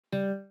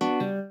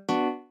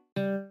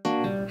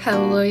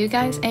Hello you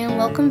guys, and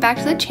welcome back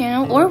to the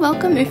channel, or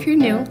welcome if you're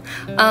new.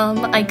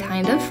 I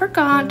kind of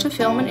forgot to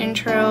film an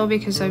intro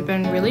because I've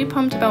been really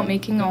pumped about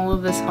making all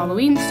of this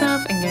Halloween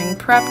stuff and getting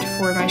prepped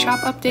for my shop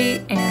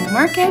update and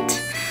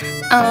market.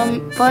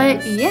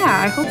 But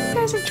yeah, I hope you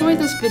guys enjoyed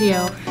this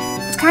video.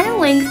 It's kind of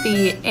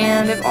lengthy,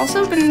 and I've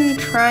also been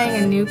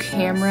trying a new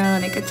camera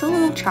and it gets a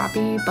little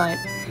choppy, but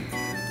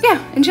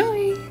yeah,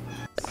 enjoy!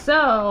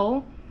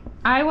 So,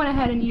 I went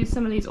ahead and used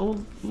some of these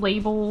old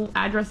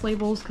address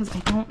labels because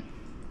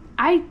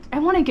I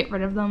want to get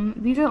rid of them.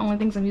 These are the only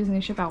things I'm using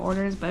to ship out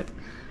orders, but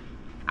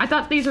I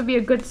thought these would be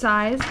a good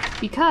size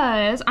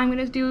because I'm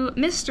going to do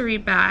mystery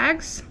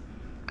bags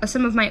of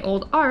some of my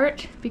old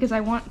art because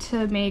I want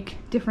to make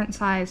different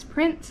size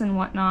prints and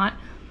whatnot,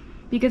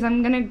 because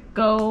I'm going to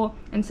go,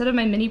 instead of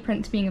my mini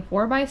prints being a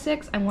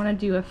 4x6, I want to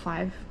do a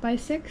 5x6.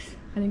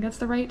 I think that's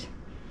the right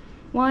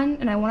one,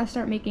 and I want to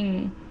start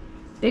making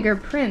bigger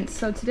prints.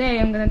 So today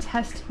I'm going to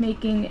test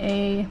making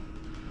a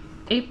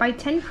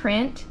 8x10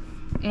 print,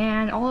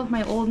 and all of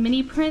my old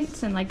mini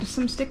prints and like just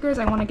some stickers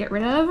I want to get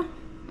rid of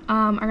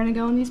are going to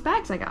go in these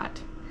bags I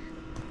got.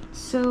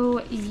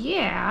 So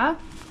yeah,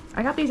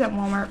 I got these at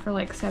Walmart for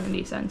like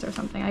 70 cents or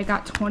something. I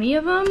got 20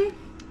 of them,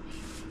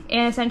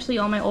 and essentially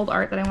all my old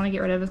art that I want to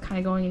get rid of is kind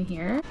of going in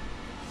here.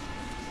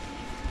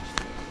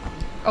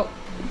 Oh,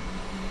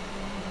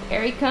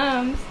 here he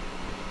comes.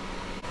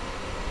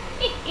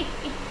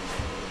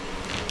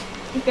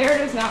 Bear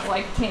does not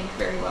like Tank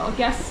very well.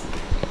 Guess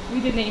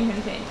we did name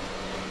him Tank.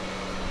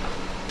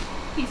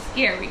 He's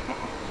scary.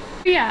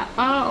 Yeah,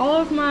 all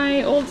of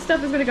my old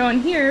stuff is gonna go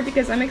in here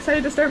because I'm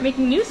excited to start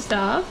making new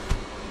stuff,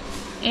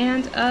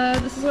 and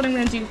this is what I'm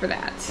gonna do for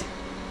that.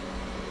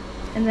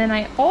 And then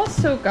I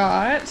also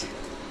got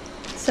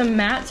some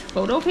matte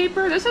photo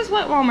paper. This is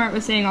what Walmart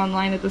was saying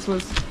online, that this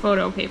was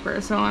photo paper,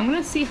 so I'm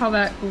gonna see how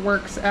that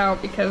works out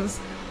because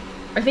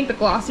I think the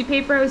glossy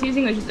paper I was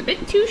using was just a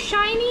bit too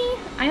shiny.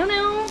 I don't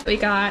know. We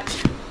got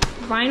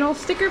vinyl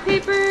sticker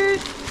paper,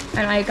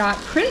 and I got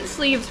print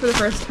sleeves for the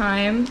first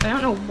time. I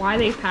don't know why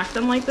they packed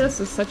them like this.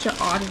 It's such an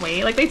odd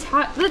way. Like they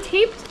taped the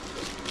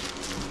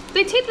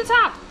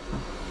top.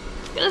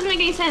 It doesn't make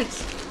any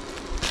sense.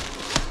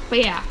 But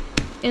yeah.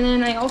 And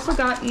then I also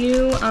got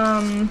new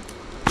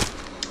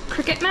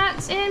Cricut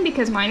mats in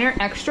because mine are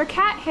extra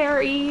cat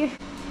hairy.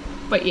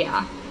 But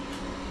yeah,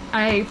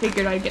 I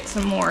figured I'd get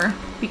some more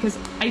because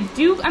I'm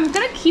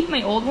gonna keep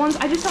my old ones.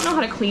 I just don't know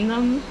how to clean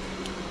them.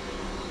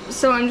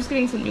 So I'm just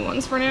getting some new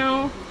ones for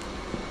now.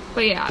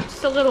 But yeah,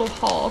 just a little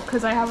haul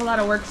because I have a lot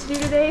of work to do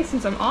today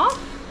since I'm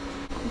off.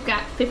 I've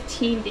got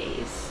 15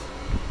 days.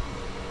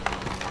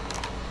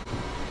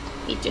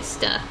 It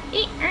just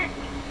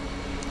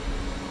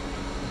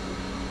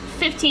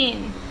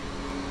 15.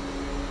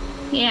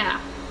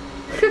 Yeah.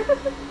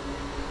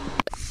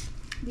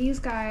 These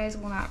guys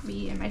will not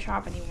be in my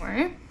shop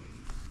anymore.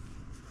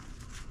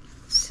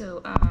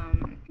 So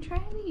I'm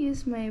trying to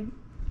use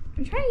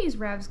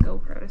Rav's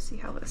GoPro to see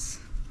how this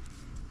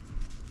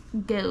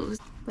goes.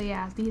 But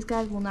yeah, these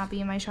guys will not be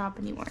in my shop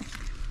anymore,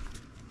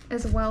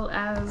 as well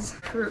as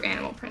fruit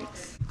animal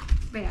prints.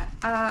 But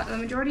yeah, the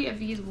majority of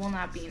these will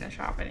not be in the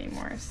shop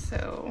anymore,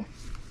 so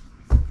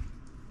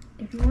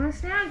if you want to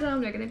snag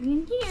them, they're gonna be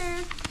in here.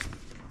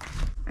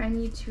 I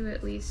need to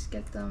at least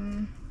get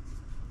them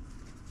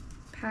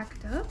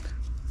packed up.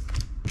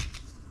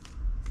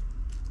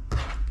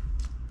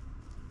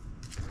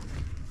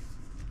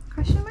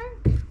 Question mark?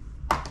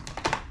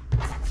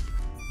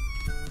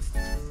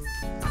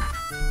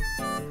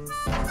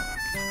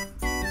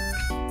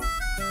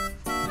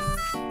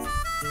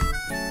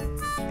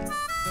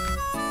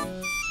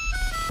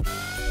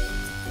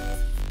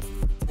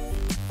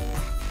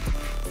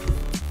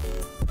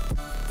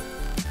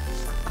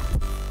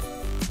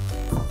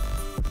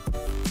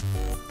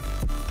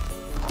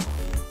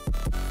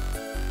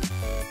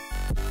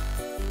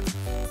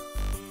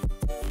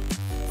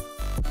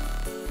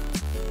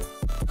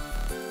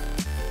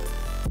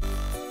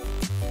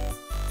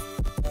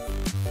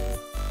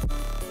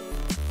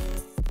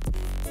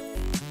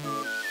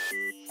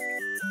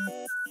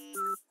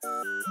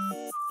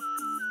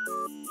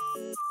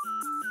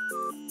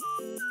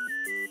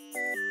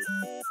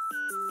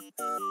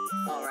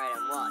 Alright,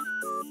 and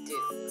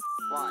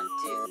 1,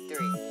 2,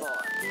 3, 4.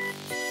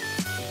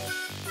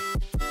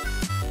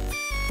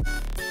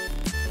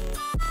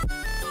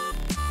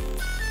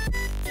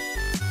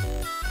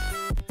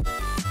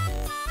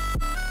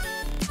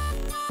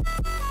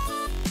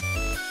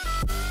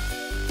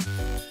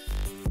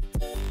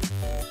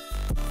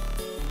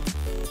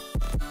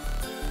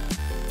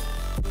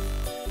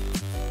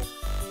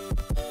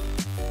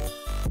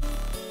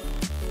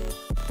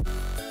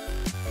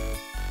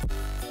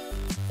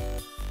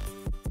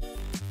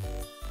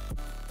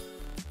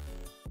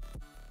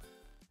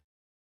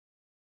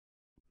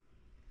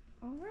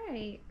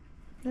 Alright,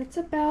 that's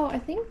about, I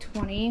think,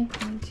 20.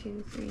 1,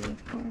 2, 3,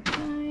 4,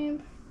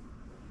 5,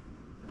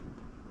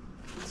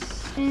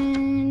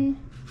 10.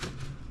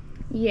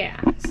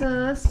 Yeah,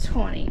 so that's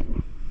 20.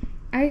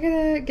 I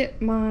gotta get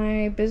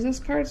my business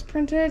cards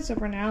printed, so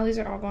for now these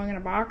are all going in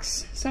a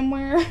box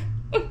somewhere.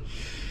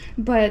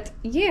 But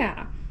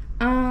yeah,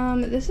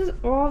 this is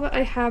all that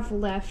I have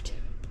left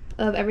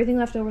of everything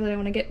left over that I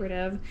want to get rid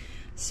of.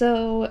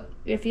 So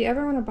if you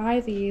ever want to buy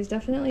these,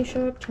 definitely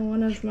show up to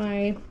one of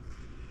my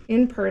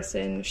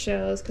in-person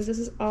shows, because this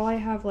is all I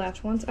have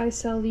left. Once I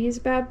sell these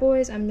bad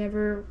boys, I'm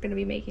never going to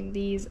be making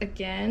these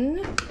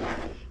again.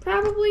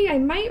 Probably I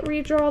might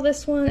redraw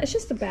this one. It's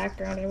just the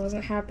background I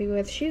wasn't happy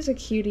with. She's a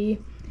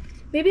cutie.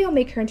 Maybe I'll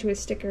make her into a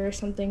sticker or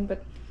something,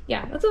 but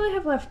yeah, that's all I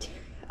have left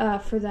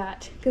for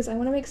that, because I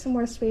want to make some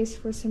more space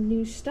for some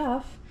new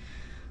stuff.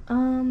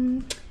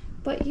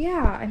 But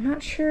yeah, I'm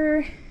not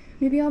sure.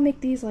 Maybe I'll make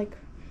these like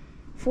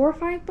 $4 or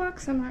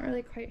 $5. I'm not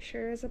really quite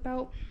sure. It's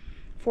about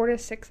 4 to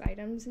 6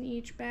 items in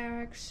each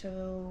bag,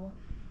 so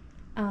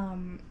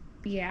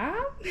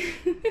yeah.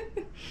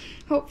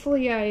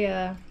 Hopefully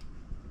I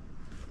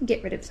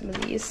get rid of some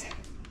of these,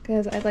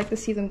 because I'd like to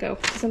see them go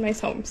to some nice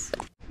homes.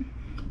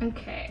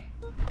 Okay,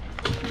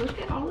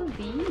 look at all of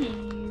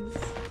these.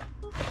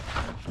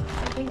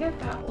 I think I've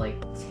got like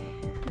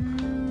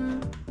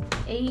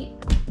 8,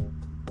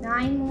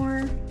 9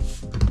 more,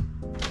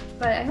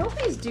 but I hope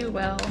these do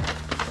well,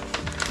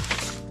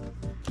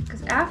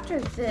 because after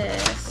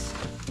this,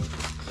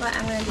 what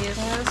I'm gonna do is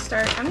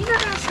I'm either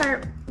gonna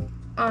start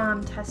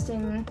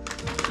testing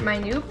my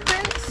new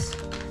prints,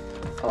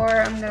 or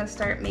I'm gonna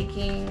start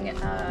making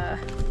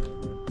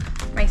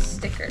my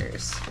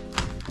stickers.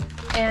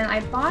 And I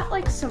bought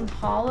like some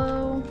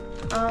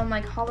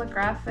like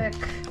holographic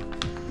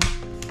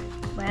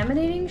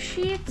laminating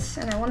sheets,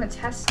 and I want to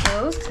test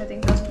those because I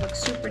think those would look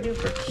super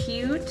duper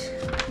cute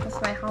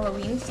with my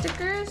Halloween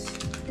stickers.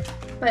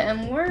 But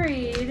I'm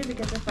worried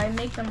because if I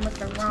make them with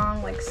the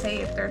wrong, like say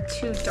if they're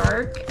too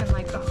dark and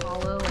like the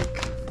hollow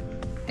like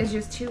is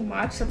just too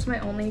much, that's my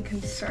only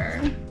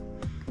concern.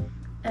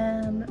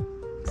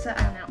 So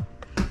I don't know.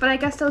 But I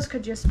guess those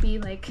could just be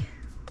like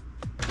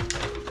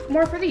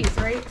more for these,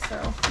 right?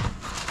 So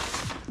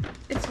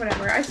it's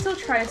whatever. I still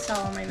try to sell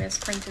all my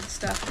misprinted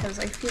stuff because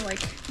I feel like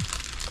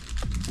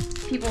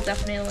people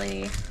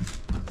definitely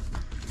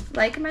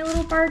like my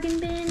little bargain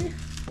bin,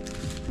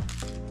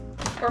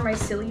 or my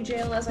silly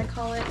jail as I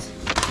call it.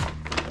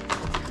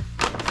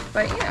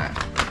 But yeah,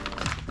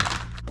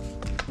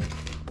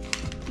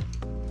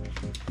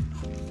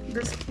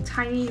 this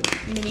tiny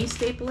mini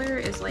stapler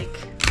is like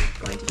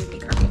going to give me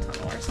carpal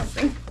tunnel or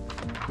something.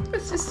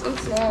 It's just so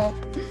small.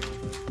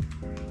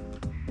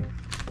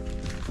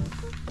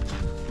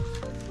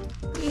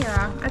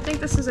 Yeah, I think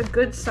this is a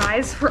good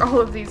size for all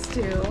of these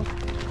too.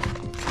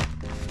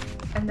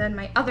 And then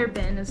my other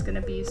bin is going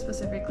to be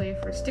specifically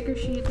for sticker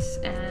sheets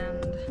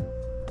and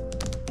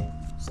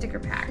sticker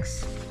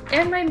packs.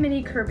 And my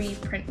mini Kirby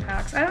print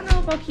packs. I don't know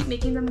if I'll keep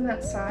making them in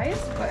that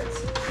size, but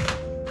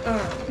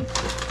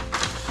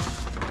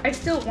I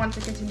still want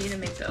to continue to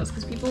make those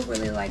because people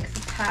really like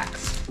the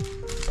packs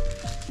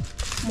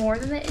more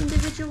than the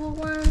individual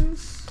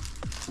ones.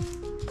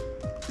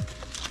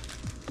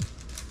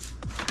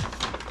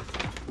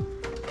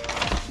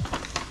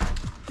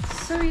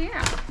 So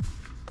yeah.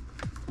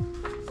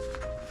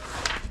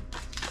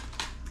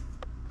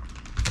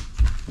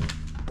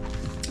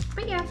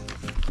 But yeah,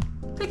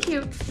 they're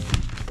cute.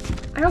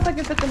 I hope I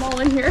can fit them all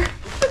in here.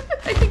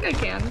 I think I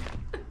can.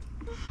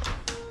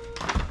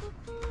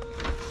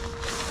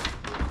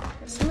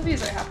 Some of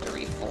these I have to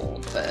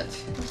refold, but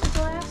this is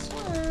the last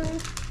one.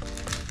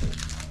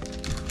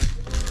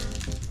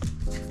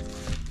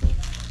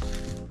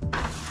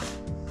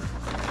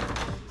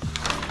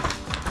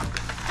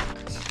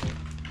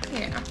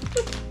 Yeah.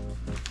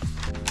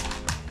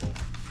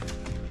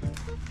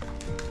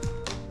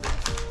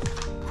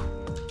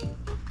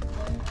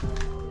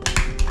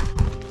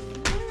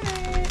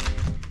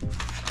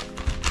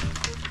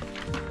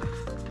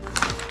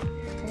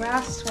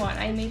 Last one.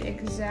 I made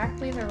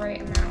exactly the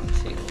right amount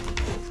too.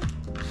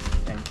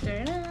 Dun,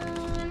 dun,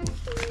 dun.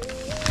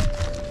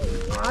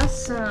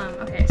 Awesome.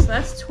 Okay, so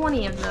that's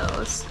 20 of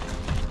those.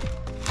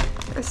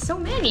 There's so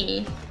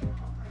many.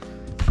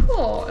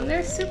 Cool, and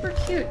they're super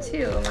cute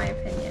too, in my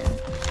opinion.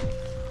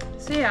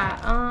 So yeah,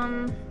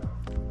 I'm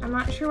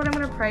not sure what I'm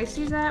gonna price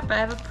these at, but I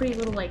have a pretty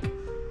little like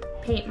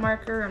paint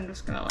marker. I'm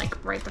just gonna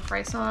like write the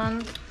price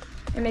on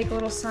and make a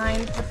little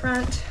sign to the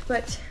front.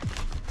 But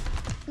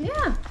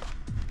yeah.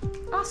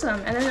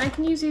 Awesome, and then I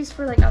can use these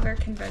for like other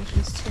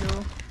conventions too.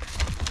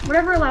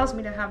 Whatever allows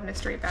me to have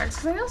mystery bags,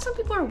 because I know some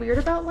people are weird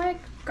about like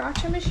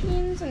gotcha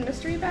machines and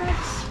mystery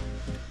bags.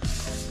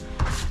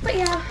 But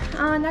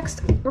yeah,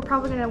 next we're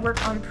probably gonna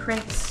work on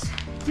prints.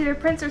 It's either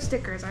prints or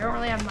stickers. I don't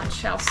really have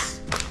much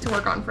else to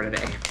work on for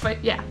today,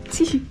 but yeah.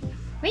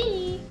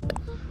 Whee!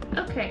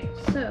 Okay,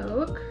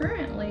 so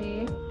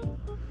currently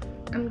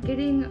I'm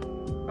getting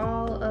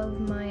all of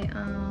my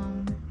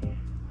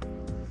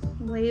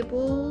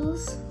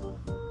labels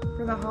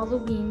for the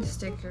Halloween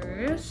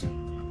stickers.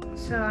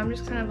 So I'm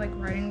just kind of like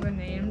writing the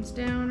names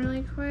down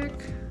really quick.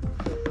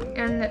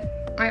 And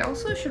I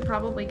also should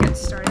probably get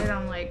started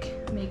on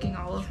like making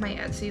all of my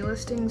Etsy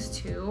listings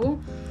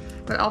too.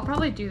 But I'll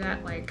probably do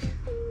that like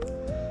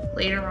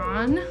later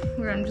on,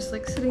 where I'm just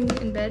like sitting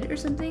in bed or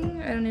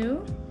something, I don't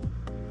know.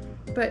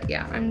 But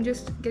yeah, I'm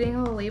just getting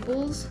all the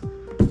labels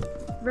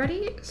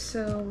ready,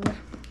 so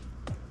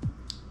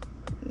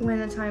when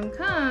the time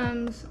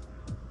comes,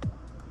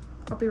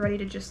 I'll be ready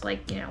to just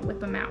like, you know, whip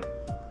them out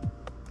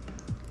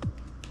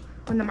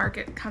when the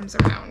market comes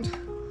around.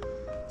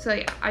 So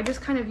yeah, I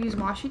just kind of use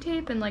washi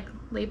tape and like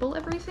label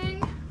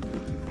everything.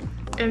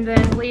 And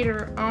then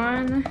later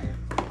on,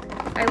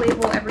 I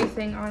label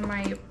everything on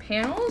my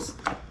panels.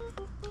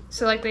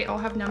 So like they all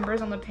have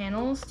numbers on the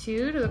panels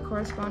too, to the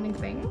corresponding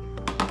thing.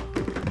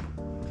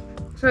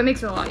 So it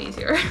makes it a lot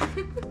easier.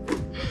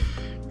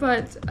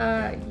 But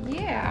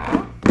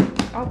yeah,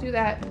 I'll do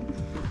that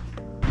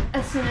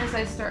as soon as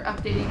I start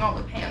updating all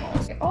the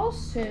panels.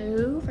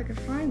 Also, if I could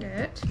find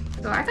it.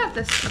 So I got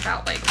this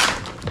about like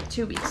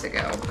 2 weeks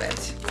ago,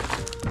 but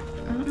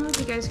I don't know if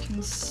you guys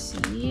can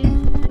see it.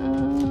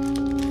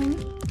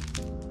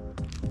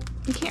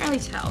 You can't really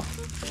tell.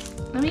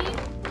 Let me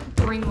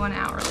bring one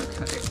out real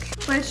quick.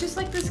 But it's just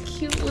like this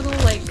cute little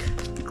like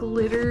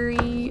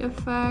glittery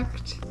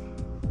effect.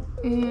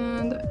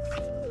 And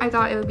I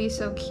thought it would be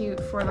so cute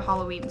for the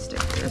Halloween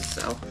stickers.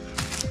 So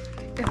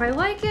if I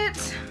like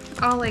it,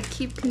 I'll like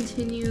keep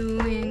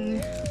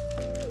continuing.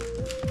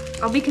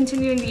 I'll be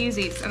continuing to use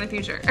these in the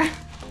future.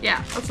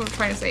 Yeah, that's what I'm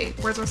trying to say.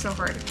 Words are so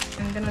hard.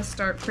 I'm gonna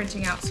start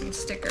printing out some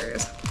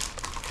stickers.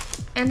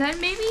 And then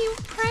maybe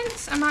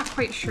prints, I'm not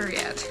quite sure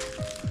yet.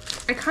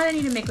 I kind of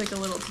need to make like a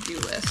little to-do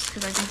list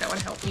because I think that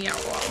would help me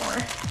out a lot more.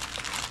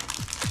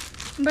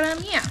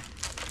 But yeah,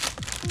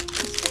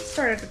 let's get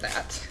started with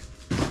that.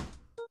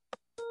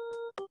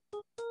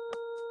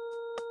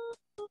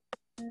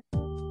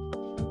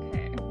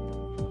 Okay.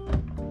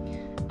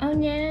 Oh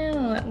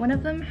no, one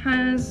of them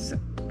has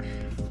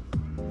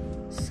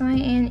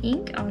cyan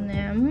ink on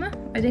them.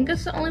 I think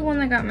it's the only one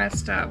that got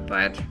messed up,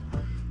 but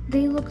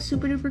they look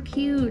super duper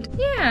cute.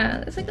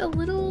 Yeah, it's like a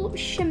little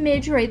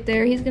shimage right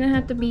there. He's gonna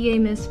have to be a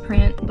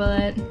misprint,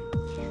 but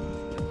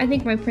I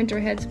think my printer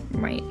heads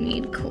might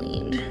need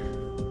cleaned.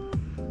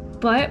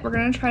 But we're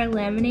gonna try to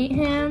laminate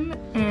him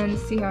and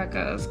see how it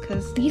goes,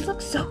 because these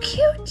look so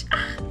cute.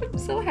 I'm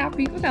so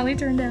happy with how they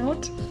turned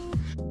out.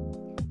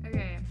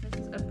 Okay, this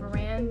is a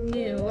brand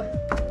new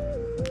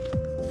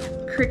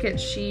Cricut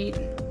sheet.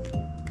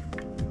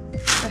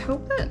 I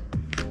hope that,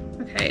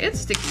 okay, it's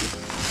sticky.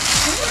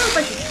 I don't know if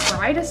I should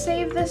try to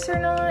save this or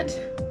not.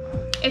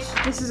 It's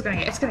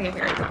gonna get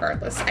hairy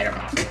regardless. I don't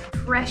know.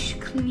 Fresh,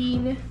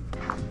 clean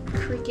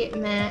Cricut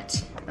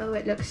mat. Oh,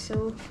 it looks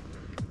so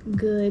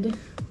good.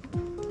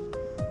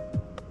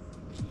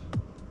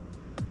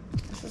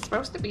 This is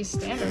supposed to be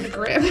standard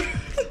grip.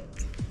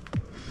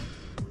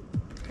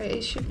 Okay,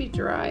 it should be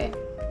dry.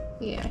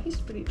 Yeah, he's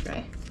pretty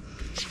dry.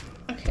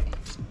 Okay.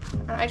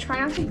 I try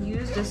not to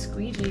use the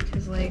squeegee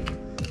because like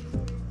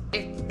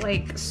it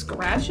like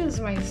scratches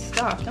my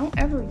stuff. Don't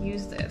ever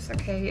use this,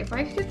 okay? If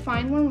I could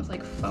find one with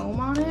like foam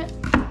on it,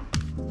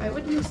 I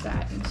would use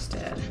that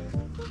instead.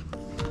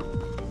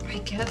 I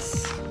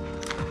guess.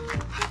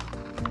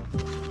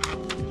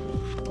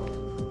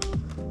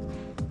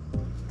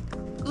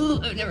 Ooh,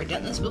 I've never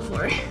done this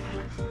before.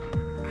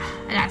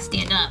 I gotta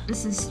stand up.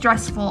 This is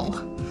stressful.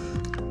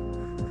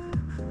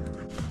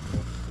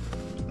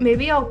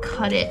 Maybe I'll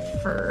cut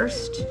it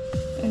first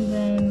and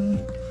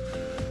then.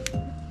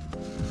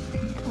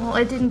 Well,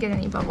 it didn't get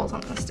any bubbles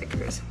on the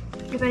stickers.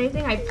 If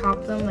anything, I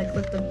popped them like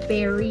with the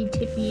very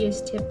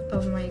tippiest tip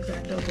of my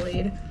X-Acto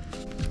blade.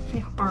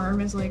 My arm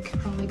is like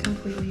probably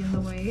completely in the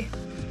way.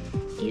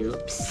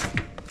 Oops.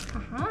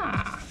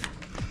 Haha.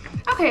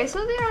 Okay,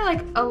 so they are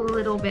like a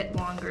little bit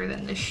longer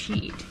than the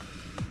sheet.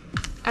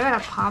 I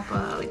gotta pop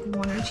like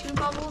 1 or 2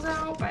 bubbles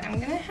out, but I'm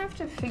gonna have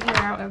to figure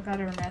out a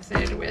better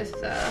method with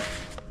oh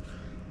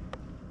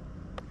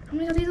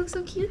my god, these look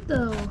so cute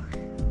though.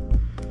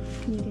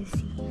 Can you guys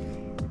see?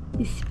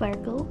 The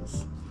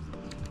sparkles,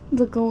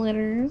 the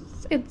glitters,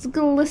 it's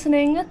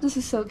glistening. This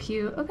is so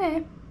cute.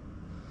 Okay.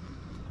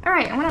 All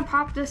right, I'm gonna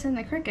pop this in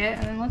the Cricut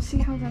and then let's see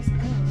how this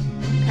goes.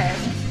 Okay.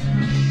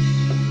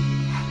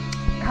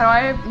 How do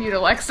I mute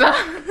Alexa?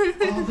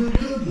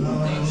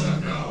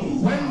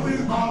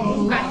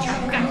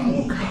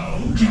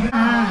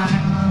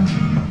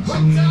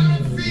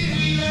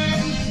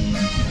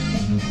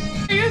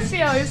 You can see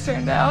how these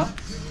turned out.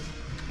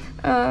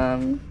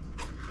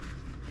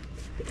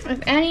 If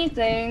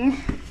anything,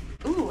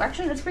 ooh,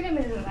 actually, let's bring him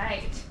into the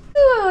light.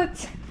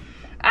 Cute.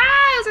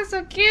 Ah, those are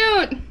so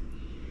cute.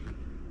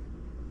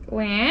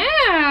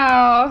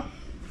 Wow.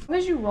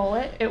 As you roll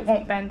it, it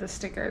won't bend the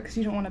sticker because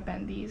you don't want to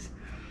bend these.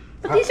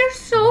 But these are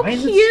so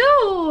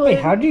cute. Wait,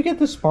 how did you get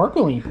the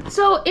sparkly?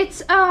 So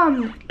it's a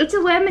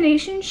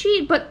lamination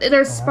sheet, but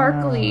they're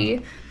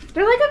sparkly.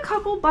 They're like a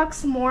couple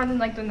bucks more than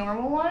like the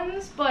normal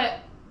ones,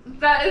 but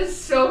that is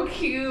so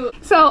cute.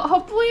 So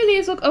hopefully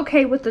these look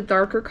okay with the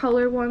darker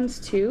color ones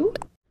too.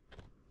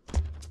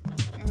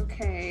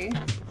 Okay,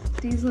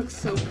 these look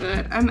so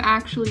good. I'm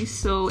actually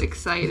so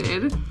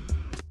excited.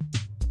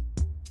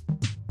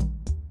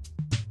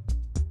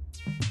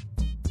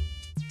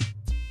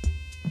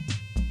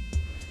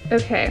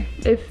 Okay,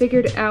 I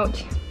figured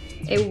out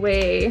a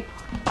way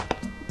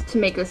to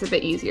make this a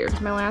bit easier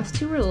because my last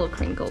two were a little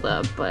crinkled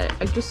up, but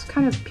I just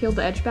kind of peeled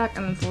the edge back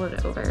and then folded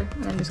it over.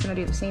 And I'm just gonna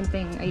do the same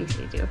thing I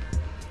usually do.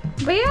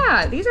 But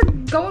yeah, these are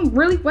going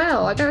really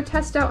well. I gotta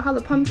test out how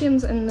the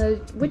pumpkins and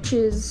the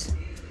witches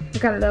are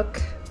gonna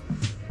look.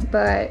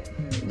 But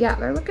yeah,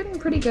 they're looking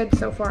pretty good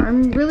so far.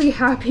 I'm really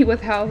happy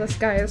with how this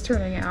guy is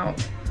turning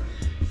out.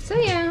 So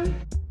yeah.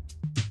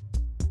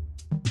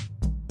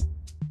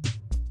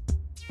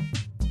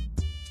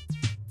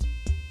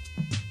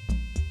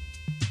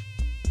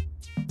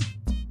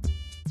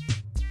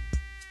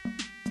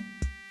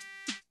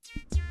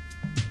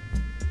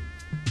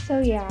 So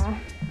yeah,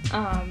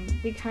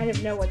 we kind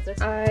of know what this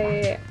is.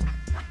 I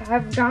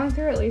have gone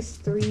through at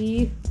least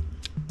 3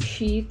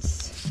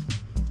 sheets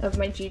of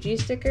my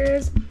GG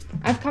stickers.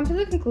 I've come to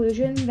the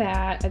conclusion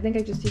that I think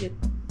I just need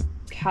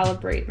to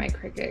calibrate my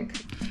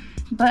Cricut.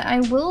 But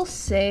I will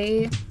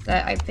say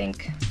that I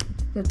think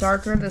the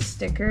darker the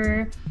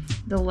sticker,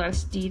 the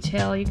less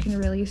detail you can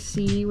really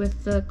see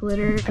with the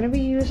glitter. I'm gonna be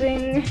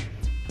using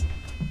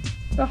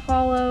the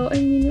hollow. I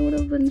mean, it would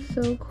have been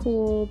so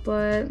cool,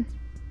 but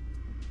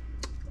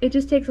it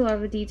just takes a lot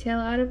of the detail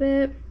out of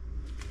it.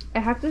 I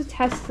have to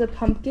test the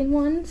pumpkin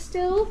one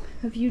still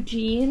of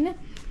Eugene,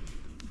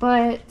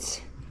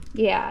 but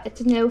yeah,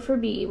 it's a no for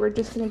me. We're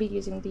just gonna be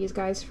using these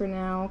guys for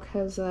now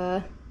because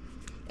I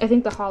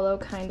think the hollow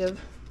kind of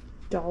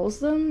dulls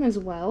them as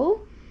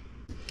well.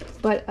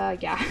 But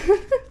yeah,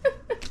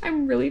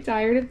 I'm really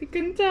tired if you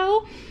can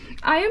tell.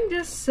 I am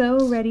just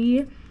so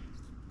ready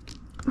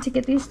to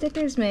get these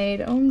stickers made.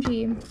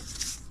 OMG.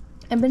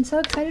 I've been so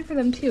excited for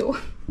them too.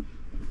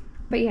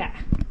 But yeah,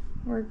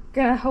 we're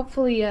gonna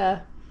hopefully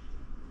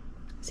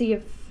see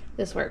if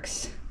this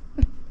works.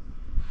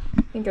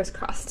 Fingers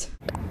crossed.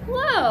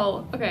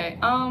 Hello! Okay,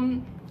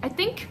 I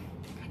think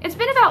it's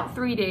been about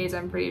 3 days,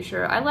 I'm pretty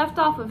sure. I left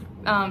off of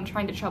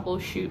trying to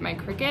troubleshoot my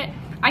Cricut.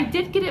 I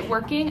did get it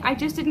working, I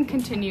just didn't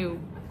continue.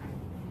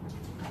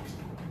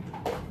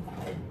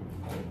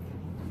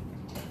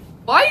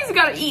 Why you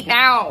gotta eat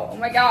now? Oh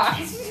my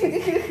gosh.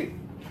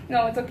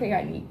 No, it's okay,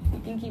 I eat. You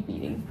can keep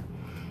eating.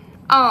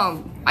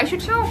 I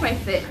should show off my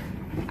fit.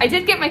 I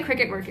did get my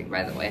Cricut working,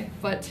 by the way,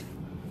 but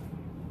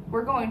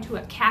we're going to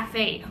a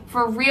cafe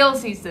for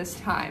realsies this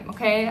time,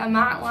 okay? I'm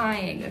not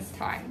lying this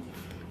time.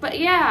 But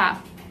yeah,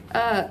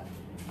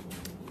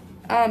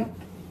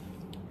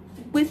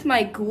 with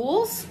my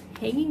ghouls,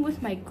 hanging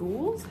with my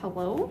ghouls,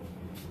 hello?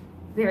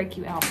 Very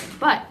cute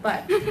outfit,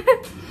 but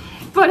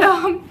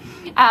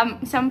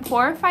some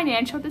poor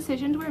financial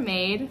decisions were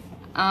made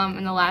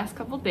in the last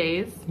couple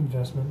days.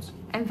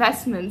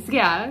 Investments,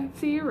 yeah,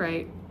 see, you're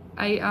right.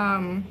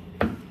 I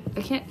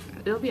can't,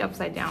 it'll be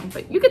upside down,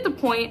 but you get the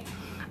point.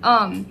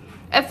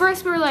 At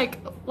first we were like,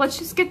 let's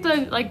just get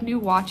the like new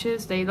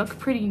watches. They look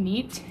pretty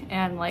neat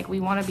and like we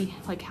want to be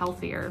like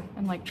healthier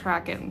and like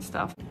track it and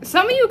stuff.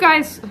 Some of you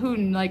guys who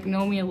like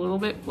know me a little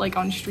bit like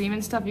on stream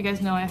and stuff, you guys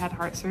know I had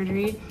heart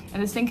surgery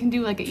and this thing can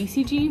do like an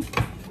ECG and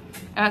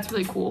that's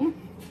really cool.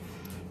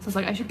 So I was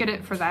like, I should get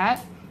it for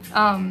that.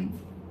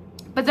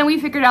 But then we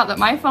figured out that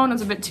my phone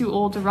is a bit too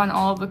old to run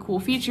all of the cool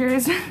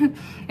features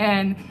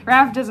and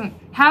Raph doesn't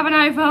have an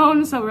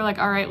iPhone, so we're like,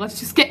 all right, let's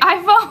just get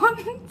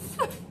iPhones.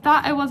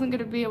 Thought I wasn't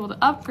gonna be able to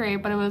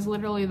upgrade, but it was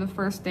literally the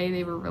first day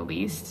they were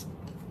released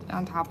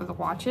on top of the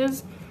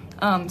watches.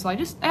 So I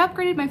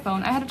upgraded my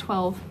phone. I had a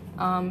 12,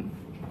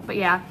 but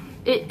yeah,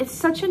 it's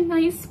such a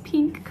nice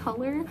pink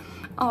color.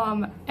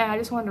 And I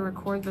just wanted to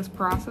record this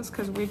process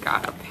because we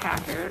got a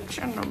package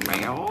in the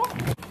mail.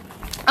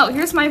 Oh,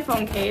 here's my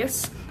phone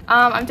case.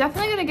 I'm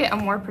definitely gonna get a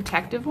more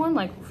protective one,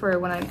 like for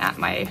when I'm at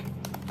my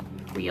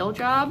real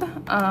job,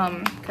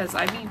 because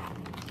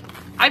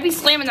I'd be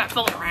slamming that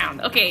phone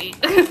around, okay.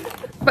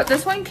 But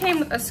this one came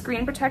with a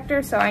screen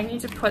protector, so I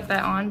need to put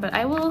that on, but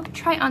I will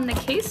try on the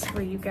case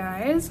for you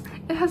guys.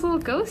 It has little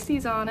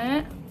ghosties on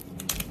it,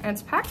 and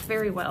it's packed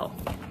very well.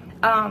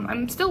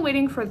 I'm still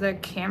waiting for the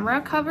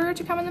camera cover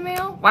to come in the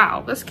mail.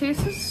 Wow, this case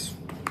is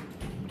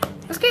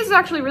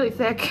actually really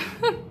thick.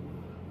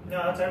 No,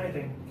 that's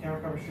everything.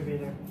 Camera cover should be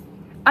there.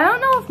 I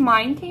don't know if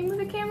mine came with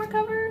a camera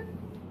cover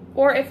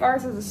or if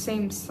ours is the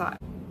same size.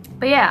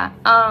 But yeah,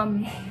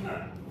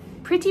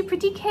 pretty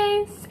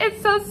case.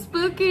 It's so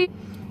spooky.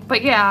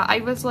 But yeah,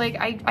 I was like,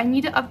 I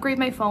need to upgrade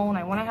my phone.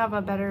 I want to have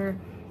a better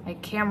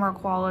like camera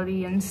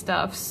quality and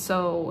stuff.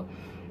 So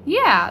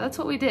yeah, that's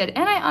what we did.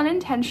 And I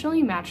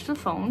unintentionally matched the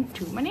phone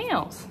to my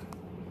nails.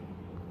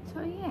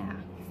 So yeah.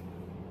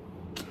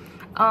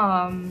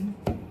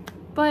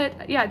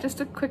 But yeah, just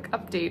a quick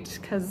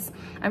update because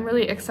I'm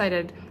really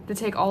excited to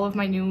take all of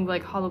my new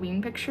like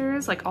Halloween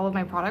pictures, like all of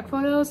my product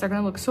photos. They're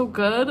gonna look so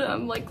good.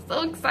 I'm like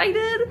so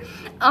excited.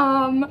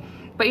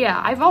 But yeah,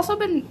 I've also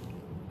been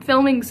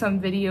filming some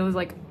videos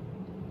like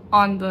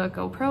on the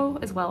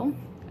GoPro as well,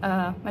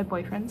 my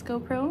boyfriend's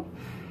GoPro,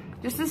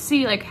 just to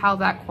see like how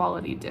that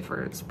quality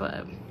differs.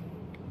 But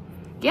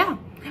yeah,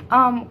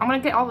 I'm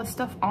gonna get all this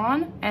stuff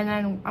on and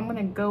then I'm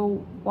gonna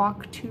go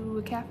walk to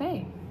a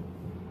cafe.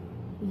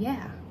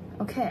 Yeah.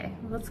 Okay,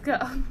 let's go.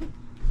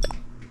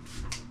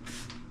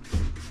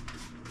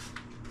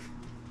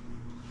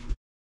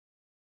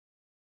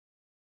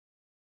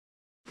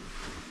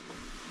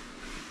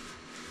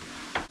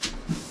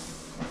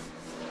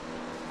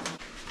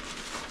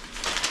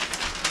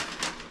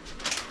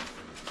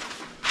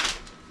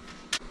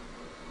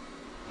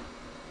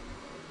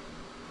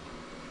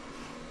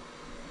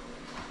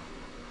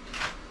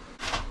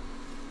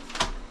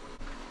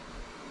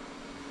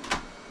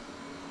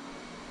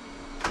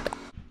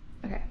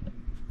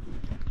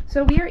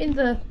 So we are in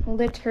the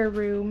litter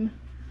room.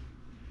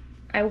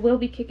 I will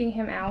be kicking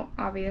him out,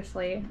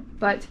 obviously,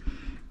 but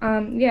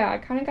yeah, I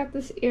kind of got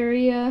this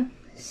area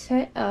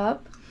set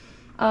up.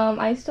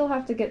 I still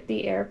have to get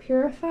the air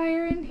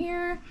purifier in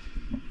here,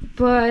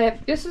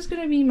 but this is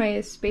going to be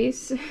my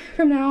space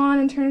from now on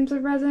in terms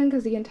of resin,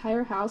 because the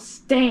entire house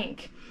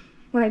stank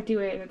when I do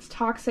it, and it's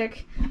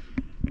toxic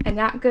and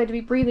not good to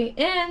be breathing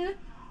in.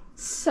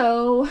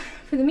 So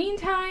for the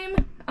meantime,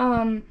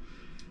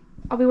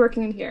 I'll be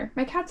working in here.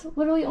 My cats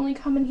literally only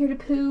come in here to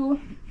poo,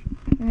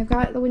 and I've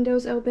got the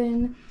windows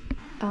open.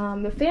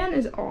 The fan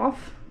is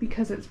off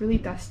because it's really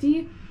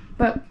dusty,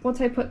 but once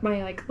I put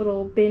my like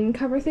little bin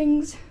cover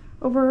things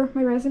over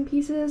my resin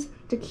pieces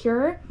to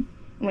cure,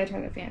 I'm gonna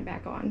turn the fan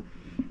back on.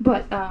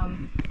 But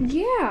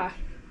yeah,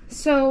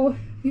 so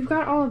we've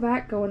got all of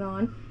that going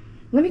on.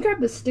 Let me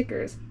grab the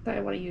stickers that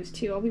I want to use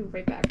too. I'll be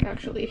right back,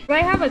 actually. I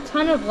have a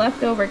ton of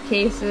leftover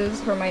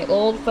cases for my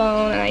old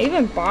phone, and I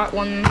even bought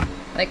one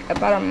like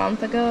about a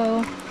month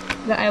ago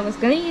that I was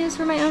gonna use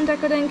for my own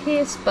Decodent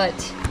case, but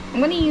I'm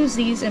gonna use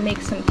these and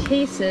make some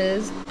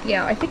cases.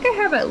 Yeah, I think I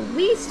have at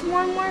least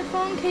one more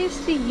phone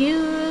case to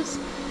use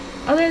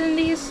other than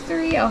these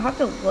three. I'll have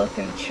to look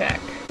and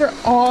check. For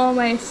all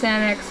my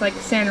Sanex like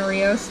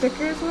Sanrio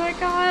stickers that I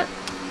got,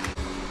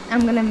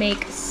 I'm gonna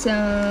make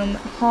some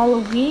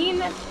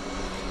Halloween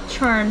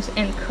charms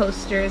and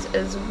coasters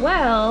as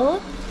well,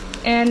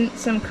 and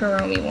some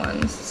Kuromi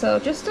ones. So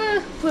just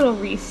a little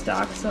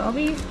restock. So I'll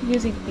be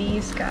using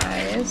these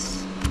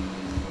guys.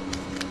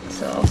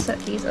 So I'll set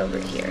these over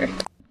here.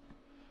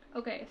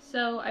 Okay,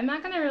 so I'm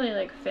not gonna really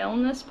like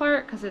film this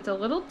part because it's a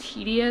little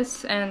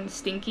tedious and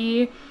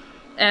stinky,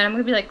 and I'm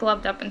gonna be like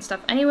gloved up and stuff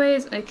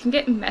anyways, and it can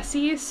get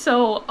messy,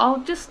 so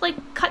I'll just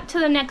like cut to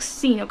the next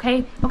scene,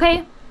 okay?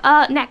 Okay,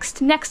 next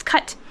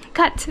cut.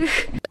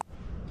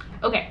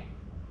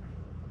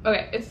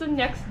 Okay, it's the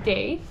next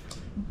day,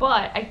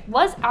 but I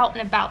was out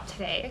and about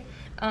today,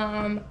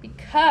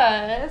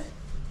 because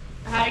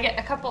I had to get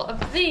a couple of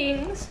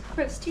things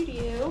for the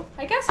studio.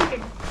 I guess I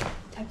could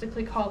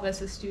technically call this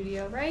a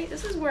studio, right?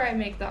 This is where I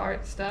make the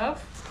art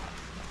stuff,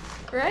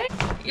 right?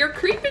 You're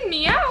creeping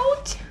me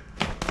out.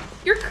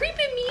 You're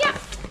creeping me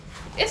out.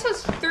 This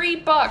was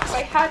 $3.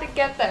 I had to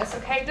get this,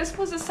 okay? This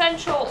was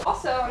essential.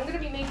 Also, I'm gonna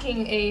be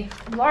making a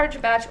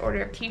large batch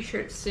order of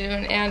t-shirts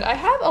soon, and I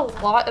have a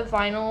lot of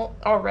vinyl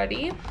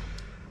already,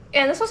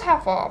 and this was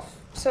half off.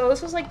 So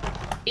this was like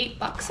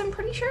 $8, I'm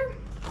pretty sure.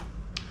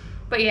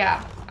 But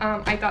yeah,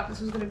 I thought this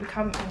was gonna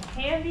become in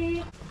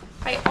handy.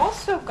 I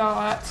also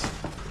got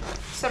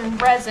some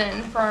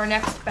resin for our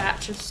next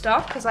batch of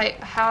stuff, because I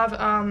have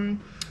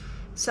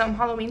some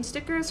Halloween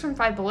stickers from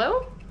Five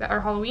Below that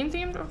are Halloween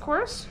themed, of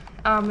course.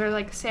 They're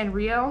like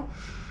Sanrio,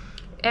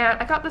 and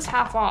I got this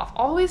half off.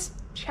 Always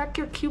check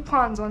your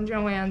coupons on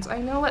Joann's. I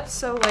know it's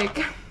so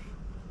like,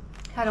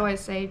 how do I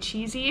say,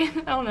 cheesy?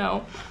 I don't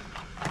know.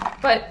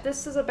 But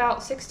this is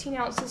about 16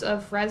 ounces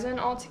of resin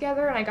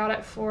altogether, and I got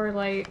it for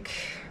like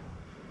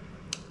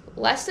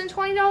less than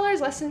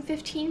 $20, less than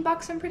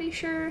 $15, I'm pretty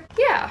sure.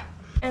 Yeah.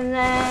 And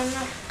then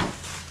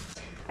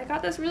I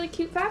got this really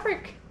cute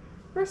fabric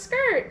for a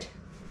skirt,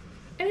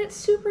 and it's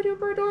super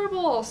duper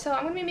adorable. So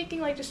I'm gonna be making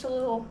like just a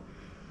little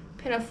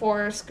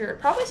pinafore skirt,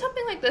 probably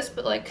something like this,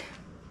 but like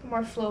a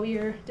more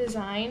flowier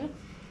design,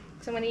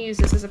 because I'm gonna use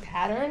this as a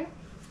pattern.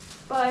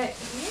 But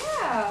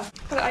yeah,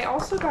 but I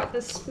also got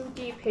this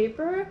spooky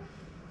paper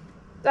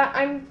that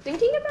I'm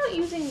thinking about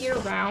using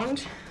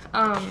year-round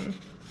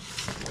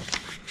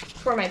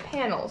for my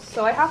panels.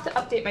 So I have to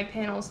update my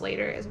panels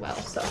later as well.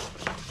 So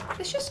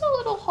it's just a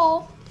little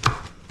haul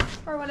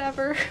or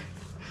whatever.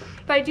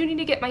 But I do need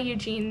to get my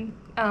Eugene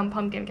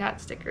pumpkin cat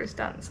stickers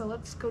done. So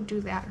let's go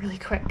do that really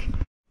quick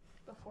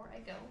before I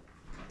go.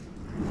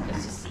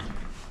 Just to see.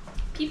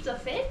 Pizza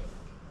fit?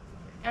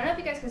 I don't know if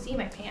you guys can see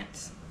my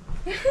pants.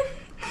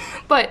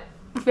 But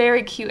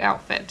very cute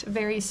outfit,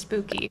 very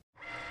spooky.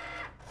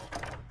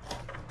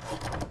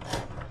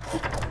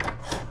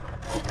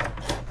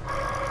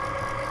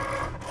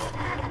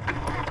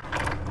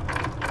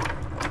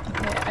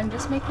 Okay, I'm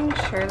just making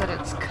sure that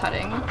it's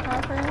cutting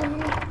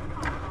properly.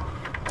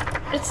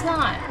 It's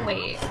not.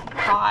 Wait,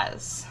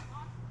 pause.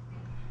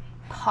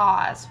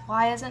 Pause.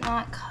 Why is it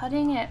not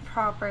cutting it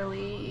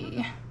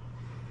properly?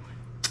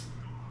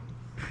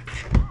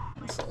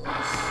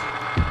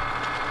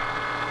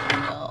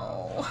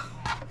 No.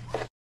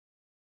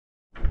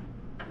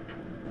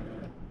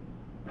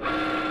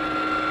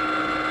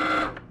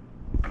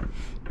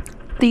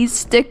 These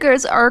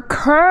stickers are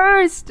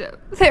cursed.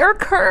 They're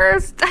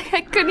cursed.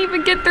 I couldn't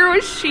even get through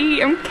a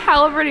sheet. I'm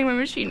calibrating my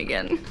machine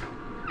again.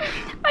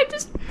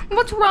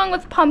 What's wrong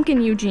with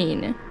pumpkin,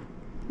 Eugene?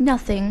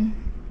 Nothing.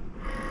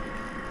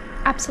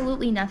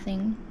 Absolutely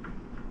nothing.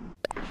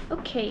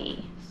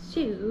 Okay,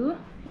 so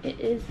it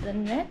is the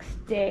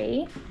next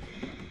day,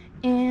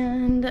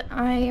 and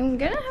I'm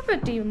gonna have a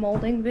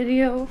demolding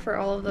video for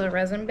all of the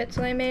resin bits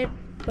that I made,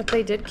 but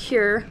they did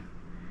cure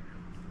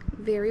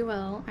very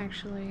well,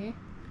 actually.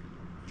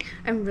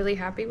 I'm really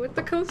happy with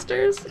the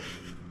coasters.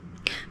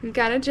 I'm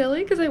kind of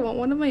jelly because I want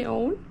one of my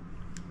own.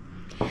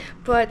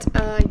 But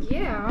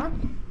yeah,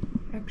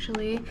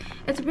 actually,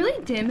 it's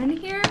really dim in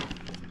here,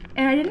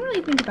 and I didn't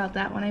really think about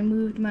that when I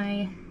moved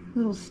my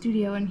little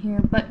studio in here,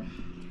 but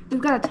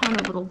we've got a ton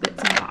of little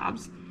bits and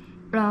bobs.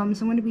 So I'm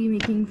going to be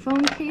making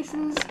phone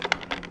cases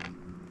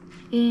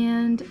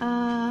and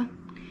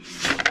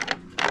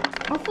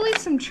hopefully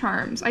some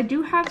charms. I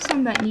do have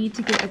some that need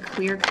to get a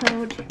clear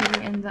coat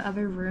here in the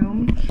other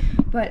room,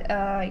 but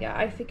yeah,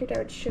 I figured I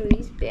would show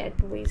these bad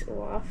boys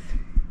off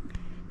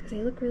because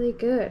they look really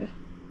good.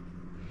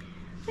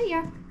 But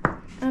yeah,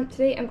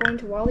 today I'm going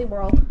to Wally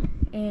World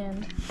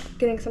and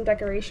getting some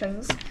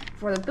decorations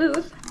for the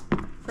booth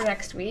for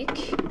next week.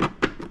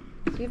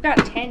 So we've got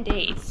 10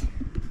 days.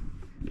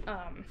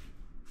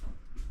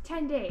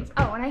 10 days.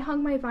 Oh, and I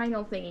hung my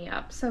vinyl thingy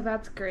up, so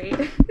that's great.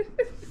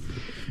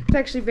 It's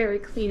actually very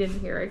clean in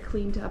here. I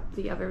cleaned up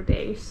the other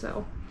day,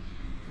 so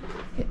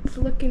it's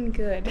looking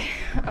good.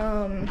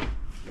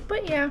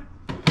 But yeah,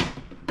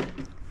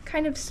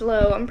 kind of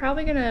slow. I'm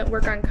probably gonna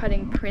work on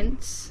cutting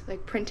prints,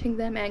 like printing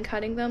them and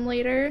cutting them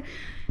later.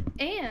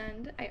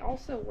 And I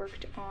also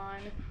worked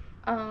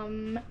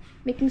on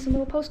making some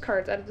little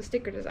postcards out of the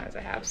sticker designs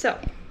I have. So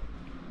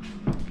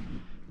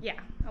yeah,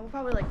 I will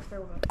probably like throw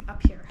them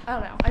up here. I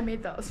don't know, I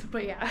made those,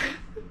 but yeah.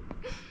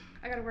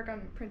 I gotta work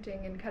on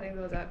printing and cutting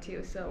those out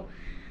too, so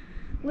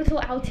little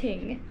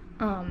outing.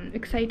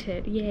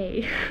 Excited,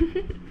 yay.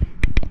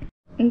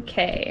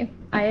 Okay,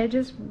 I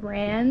just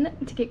ran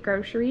to get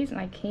groceries and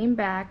I came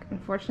back.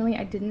 Unfortunately,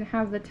 I didn't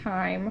have the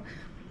time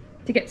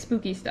to get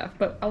spooky stuff,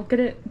 but I'll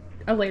get it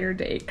a later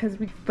date,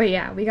 but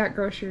yeah, we got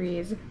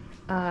groceries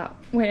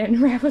when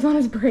Raph was on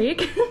his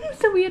break,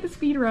 so we had to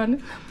speed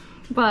run.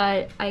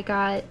 But I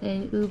got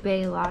an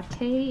ube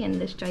latte and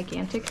this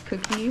gigantic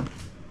cookie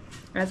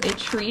as a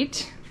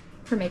treat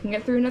for making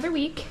it through another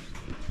week.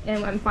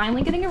 And I'm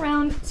finally getting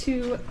around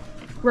to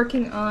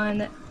working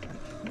on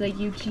the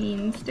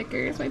Eugene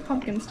stickers, my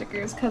pumpkin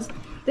stickers, because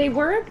they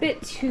were a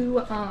bit too,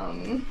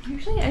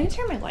 actually I need to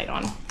turn my light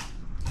on.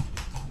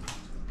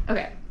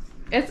 Okay,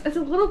 it's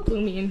a little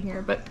gloomy in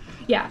here, but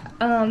yeah,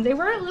 they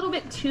were a little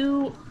bit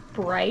too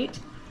bright,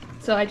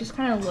 so I just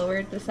kind of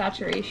lowered the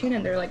saturation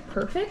and they're like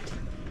perfect.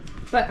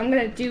 But I'm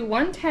gonna do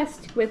one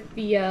test with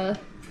the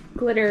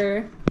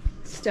glitter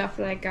stuff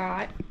that I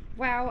got.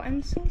 Wow,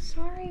 I'm so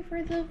sorry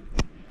for the...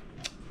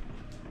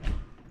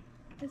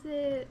 Is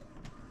it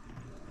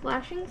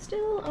flashing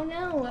still? Oh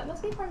no, that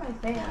must be from my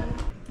fan.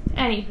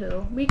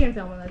 Anywho, we can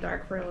film in the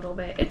dark for a little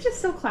bit. It's just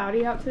so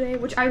cloudy out today,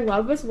 which I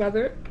love this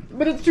weather,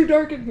 but it's too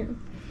dark in here.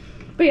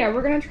 But yeah,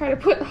 we're gonna try to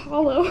put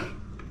hollow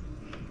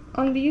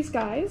on these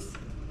guys.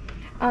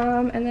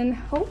 And then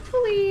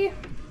hopefully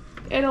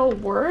it'll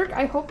work.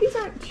 I hope these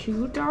aren't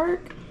too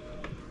dark.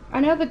 I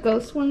know the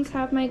ghost ones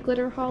have my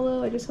glitter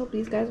hollow. I just hope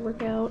these guys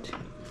work out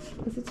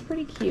because it's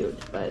pretty cute.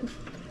 But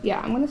yeah,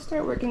 I'm gonna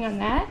start working on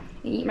that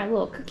and eat my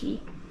little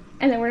cookie.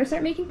 And then we're gonna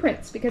start making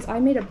prints because I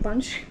made a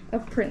bunch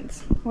of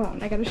prints. Hold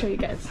on, I gotta show you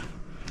guys.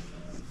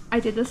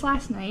 I did this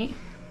last night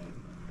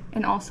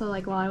and also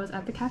like while I was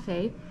at the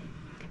cafe.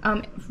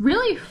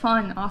 Really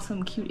fun,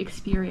 awesome, cute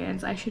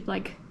experience. I should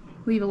like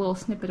leave a little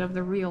snippet of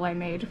the reel I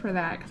made for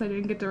that because I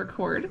didn't get to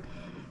record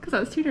because I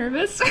was too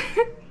nervous.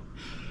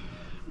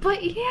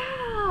 But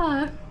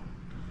yeah,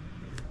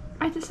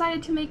 I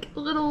decided to make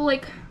little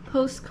like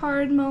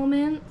postcard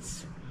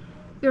moments.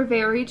 They're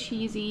very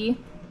cheesy.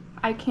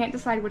 I can't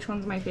decide which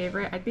one's my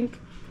favorite. I think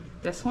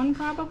this one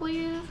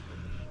probably is.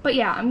 But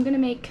yeah, I'm gonna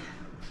make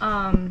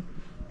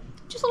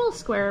just little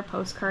square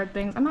postcard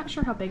things. I'm not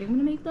sure how big I'm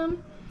gonna make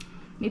them.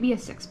 Maybe a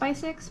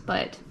 6x6,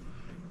 but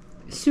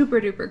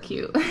super duper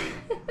cute.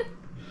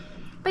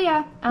 But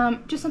yeah,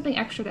 just something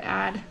extra to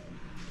add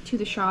to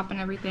the shop and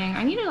everything.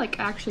 I need to like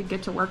actually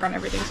get to work on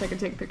everything so I can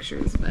take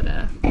pictures, but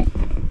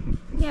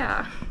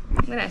yeah.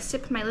 I'm gonna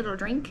sip my little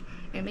drink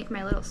and make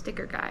my little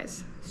sticker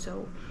guys.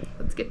 So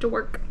let's get to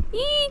work.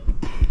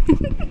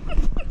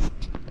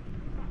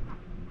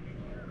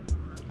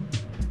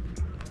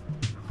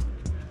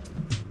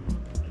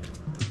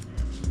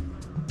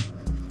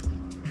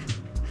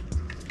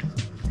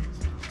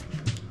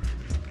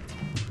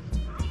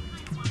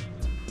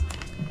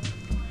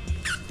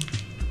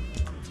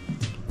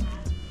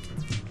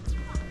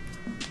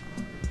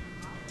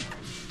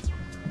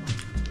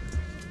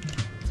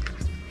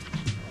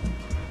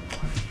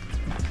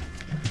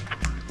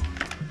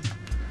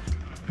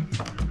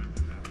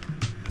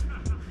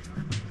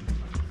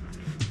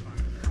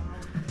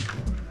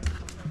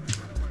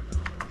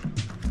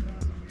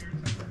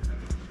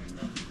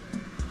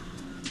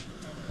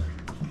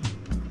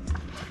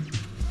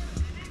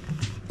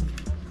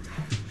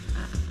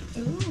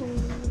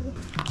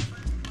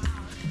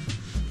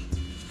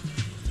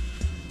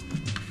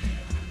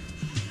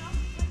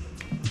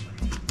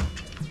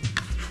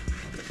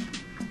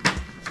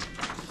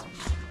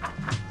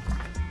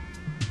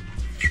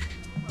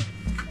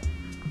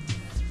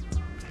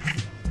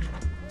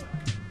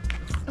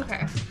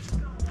 Okay.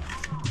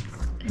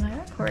 Am I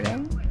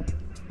recording?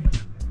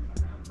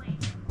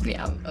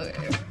 Yeah,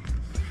 okay.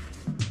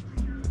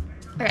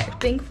 Okay,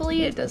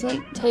 thankfully it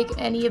doesn't take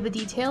any of the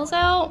details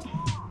out,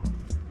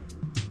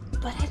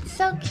 but it's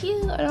So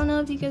cute. I don't know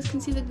if you guys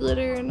can see the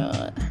glitter or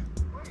not.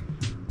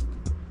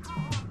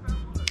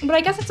 But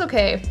I guess it's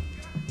okay.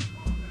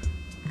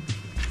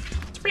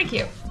 It's pretty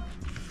cute.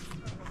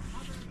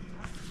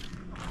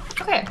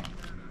 Okay.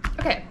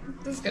 Okay.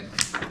 This is good.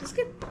 This is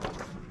good.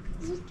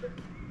 This is good.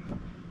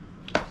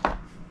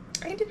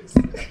 I can do this.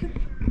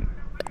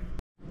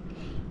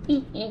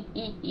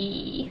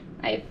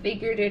 I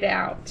figured it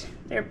out.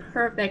 They're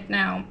perfect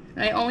now.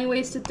 I only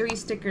wasted 3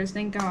 stickers,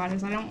 thank God,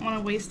 because I don't want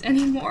to waste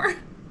any more.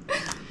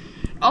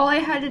 All I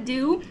had to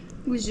do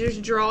was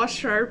just draw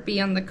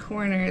Sharpie on the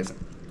corners,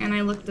 and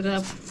I looked it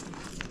up.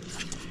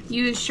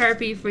 Use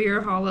Sharpie for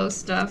your hollow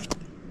stuff.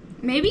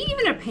 Maybe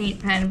even a paint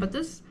pen, but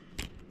this,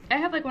 I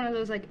have like one of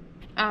those like,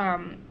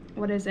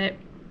 what is it?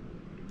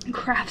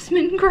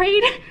 Craftsman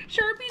grade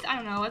Sharpies? I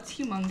don't know, it's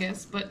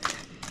humongous, but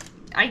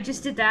I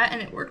just did that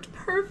and it worked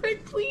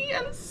perfectly.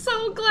 I'm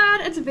so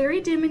glad. It's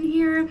very dim in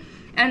here,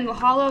 and the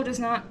hollow does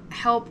not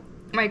help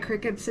my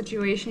Cricut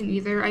situation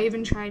either. I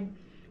even tried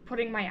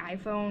putting my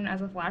iPhone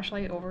as a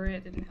flashlight over it.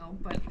 It didn't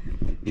help, but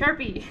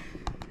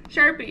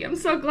Sharpie, I'm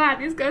so glad.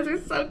 These guys are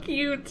so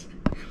cute.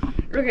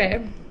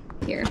 Okay,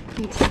 here,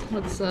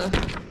 let's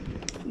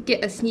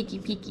get a sneaky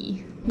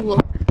peeky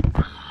look.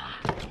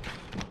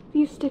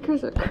 These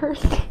stickers are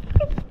cursed.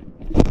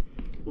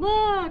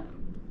 Look!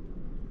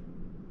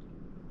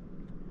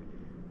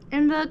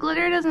 And the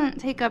glitter doesn't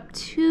take up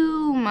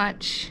too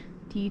much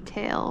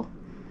detail.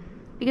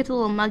 It gets a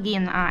little muggy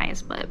in the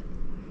eyes, but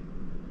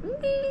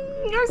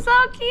you're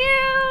so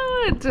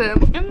cute!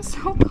 I'm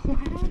so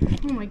glad.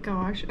 Oh my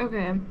gosh.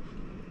 Okay,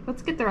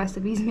 let's get the rest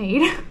of these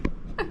made.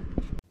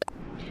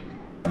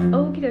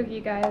 Okie dokie,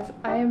 you guys.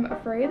 I'm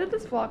afraid that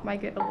this vlog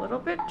might get a little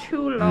bit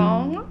too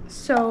long,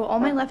 so all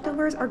my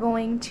leftovers are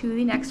going to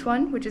the next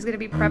one, which is going to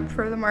be prepped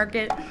for the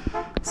market.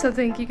 So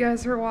thank you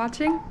guys for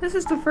watching. This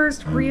is the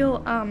first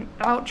real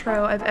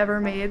outro I've ever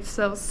made,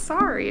 so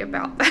sorry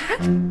about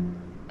that.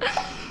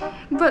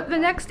 But the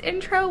next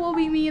intro will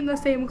be me in the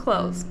same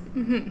clothes.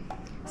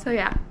 So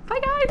yeah, bye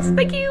guys,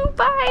 thank you,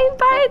 bye,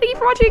 thank you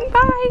for watching,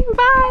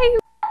 bye.